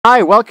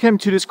Hi, welcome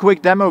to this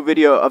quick demo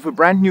video of a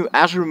brand new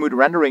Azure Remote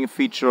Rendering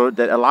feature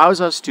that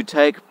allows us to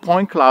take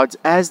point clouds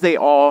as they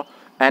are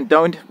and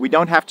we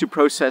don't have to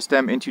process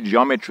them into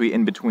geometry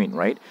in between,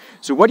 right?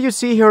 So what you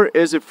see here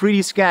is a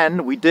 3D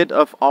scan we did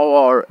of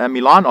our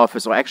Milan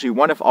office, or actually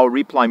one of our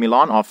Reply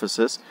Milan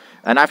offices.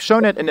 And I've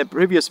shown it in a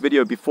previous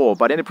video before,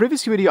 but in the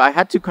previous video I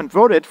had to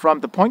convert it from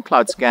the point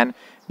cloud scan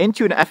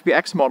into an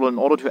FBX model in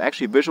order to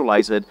actually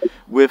visualize it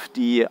with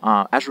the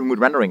Azure Remote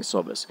Rendering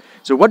service.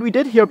 So what we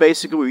did here,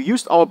 basically, we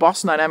used our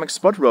Boston Dynamics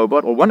Spot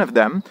robot, or one of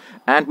them,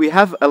 and we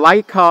have a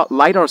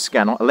LiDAR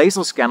scanner, a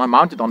laser scanner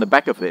mounted on the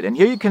back of it. And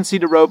here you can see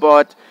the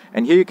robot,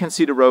 and here you can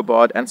see the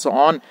robot, and so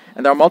on.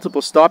 And there are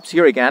multiple stops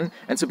here again.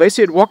 And so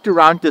basically it walked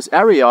around this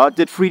area,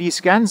 did 3D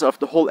scans of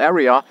the whole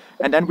area,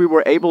 and then we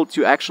were able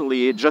to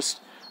actually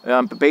just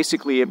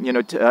basically, you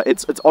know,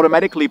 it's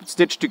automatically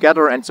stitched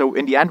together, and so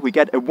in the end we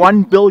get a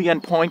 1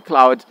 billion point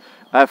cloud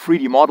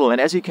 3D model.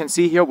 And as you can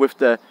see here with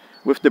the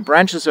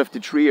branches of the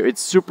tree, it's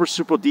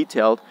super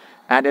detailed,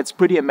 and it's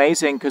pretty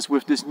amazing because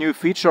with this new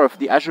feature of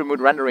the Azure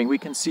Remote Rendering, we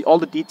can see all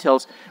the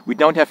details. We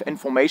don't have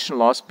information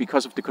loss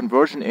because of the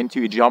conversion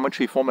into a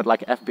geometry format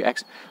like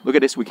FBX. Look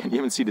at this, we can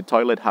even see the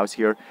toilet house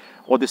here,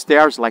 or the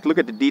stairs. Like, look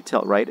at the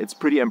detail, right? It's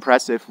pretty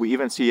impressive. We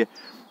even see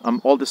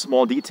all the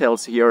small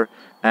details here.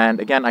 And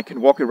again, I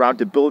can walk around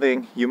the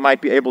building. You might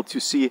be able to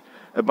see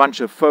a bunch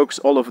of folks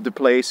all over the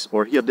place,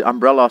 or here the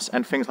umbrellas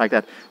and things like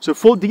that. So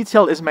full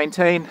detail is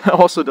maintained,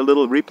 also the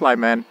little reply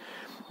man,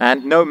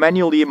 and no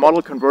manually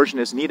model conversion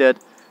is needed.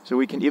 So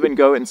we can even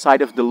go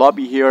inside of the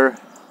lobby here.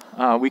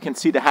 We can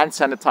see the hand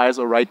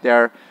sanitizer right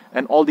there,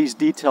 and all these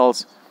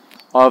details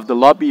of the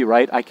lobby,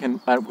 right? I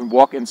can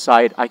walk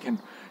inside, I can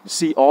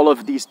see all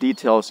of these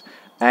details.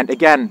 And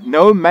again,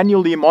 no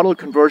manually model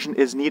conversion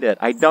is needed.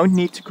 I don't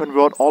need to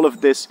convert all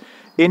of this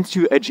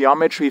into a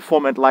geometry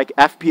format like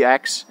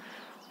FBX,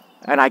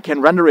 and I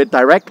can render it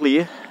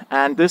directly.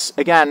 And this,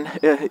 again,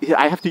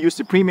 I have to use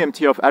the premium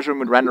tier of Azure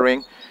Remote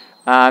Rendering,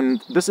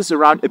 and this is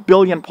around 1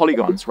 billion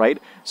polygons, right?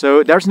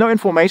 So there's no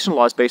information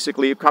loss,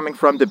 basically, coming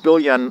from the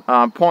billion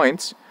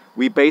points.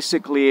 We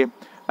basically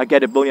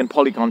get 1 billion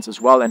polygons as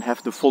well and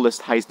have the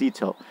fullest, highest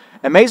detail.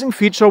 Amazing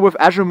feature with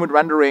Azure Remote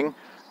Rendering,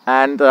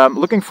 and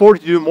looking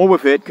forward to do more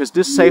with it, because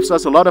this saves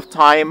us a lot of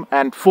time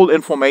and full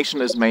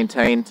information is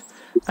maintained.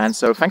 And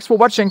so thanks for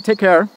watching. Take care.